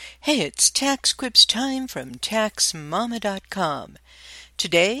Hey, it's Tax Quips time from TaxMama.com.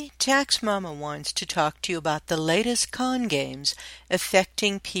 Today, Tax Mama wants to talk to you about the latest con games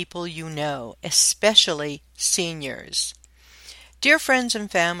affecting people you know, especially seniors. Dear friends and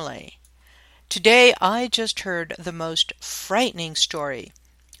family, today I just heard the most frightening story.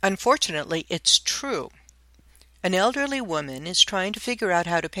 Unfortunately, it's true. An elderly woman is trying to figure out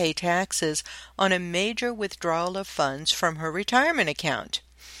how to pay taxes on a major withdrawal of funds from her retirement account.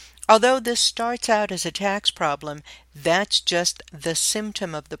 Although this starts out as a tax problem, that's just the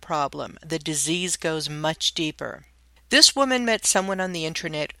symptom of the problem. The disease goes much deeper. This woman met someone on the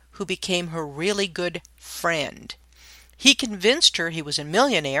internet who became her really good friend. He convinced her he was a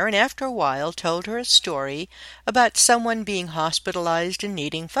millionaire and after a while told her a story about someone being hospitalized and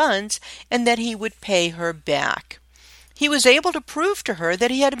needing funds and that he would pay her back. He was able to prove to her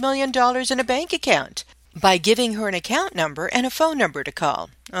that he had $1 million in a bank account by giving her an account number and a phone number to call.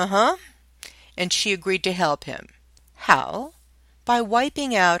 And she agreed to help him. How? By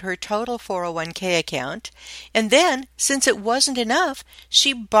wiping out her total 401k account, and then, since it wasn't enough,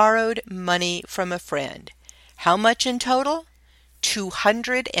 she borrowed money from a friend. How much in total?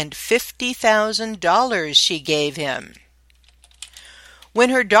 $250,000 she gave him. When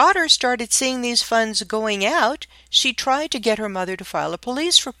her daughter started seeing these funds going out, she tried to get her mother to file a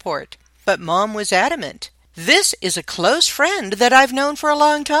police report. But Mom was adamant. This is a close friend that I've known for a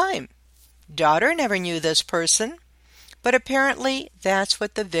long time. Daughter never knew this person. But apparently that's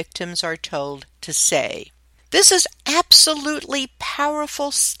what the victims are told to say. This is absolutely powerful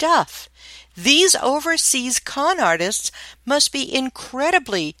stuff. These overseas con artists must be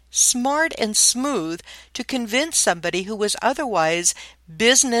incredibly smart and smooth to convince somebody who was otherwise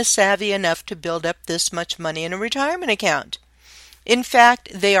business savvy enough to build up this much money in a retirement account. In fact,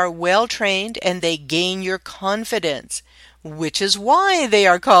 they are well trained and they gain your confidence, which is why they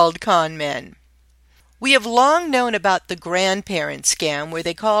are called con men. We have long known about the grandparent scam where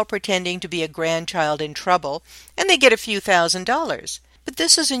they call pretending to be a grandchild in trouble and they get a few $1,000s. But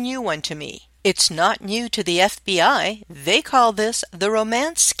this is a new one to me. It's not new to the FBI. They call this the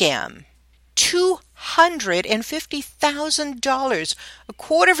romance scam. $250,000,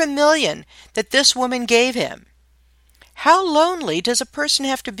 $250,000 that this woman gave him. How lonely does a person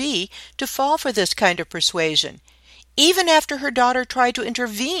have to be to fall for this kind of persuasion? Even after her daughter tried to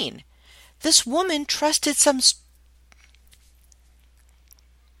intervene, this woman trusted some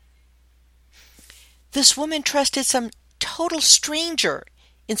total stranger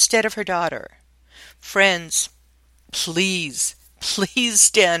instead of her daughter. Friends, please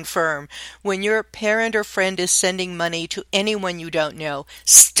stand firm. When your parent or friend is sending money to anyone you don't know,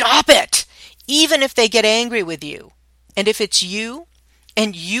 stop it, even if they get angry with you. And if it's you,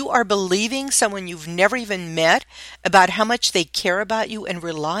 and you are believing someone you've never even met about how much they care about you and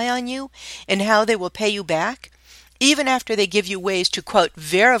rely on you, and how they will pay you back, even after they give you ways to, quote,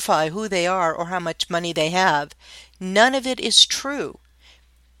 verify who they are or how much money they have, none of it is true.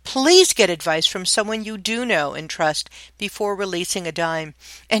 Please get advice from someone you do know and trust before releasing a dime.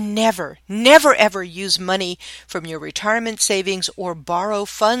 And never ever use money from your retirement savings or borrow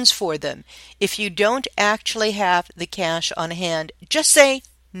funds for them. If you don't actually have the cash on hand, just say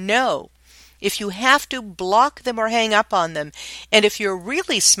no. If you have to, block them or hang up on them. And if you're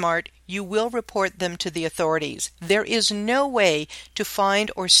really smart, you will report them to the authorities. There is no way to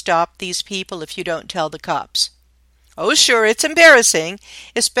find or stop these people if you don't tell the cops. Oh, sure, it's embarrassing,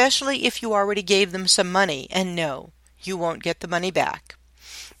 especially if you already gave them some money, and no, you won't get the money back.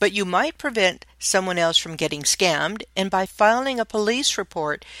 But you might prevent someone else from getting scammed, and by filing a police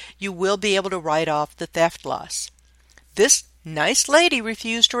report, you will be able to write off the theft loss. This nice lady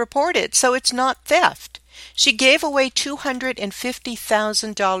refused to report it, so it's not theft. She gave away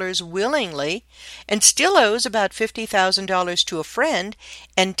 $250,000 willingly, and still owes about $50,000 to a friend,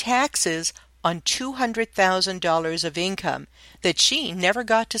 and taxes on $200,000 of income that she never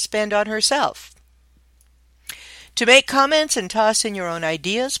got to spend on herself. To make comments and toss in your own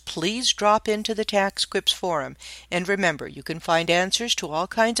ideas, please drop into the Tax Quips forum. And remember, you can find answers to all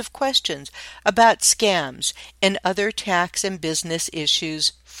kinds of questions about scams and other tax and business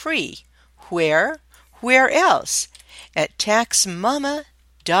issues free. Where? Where else? At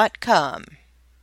TaxMama.com.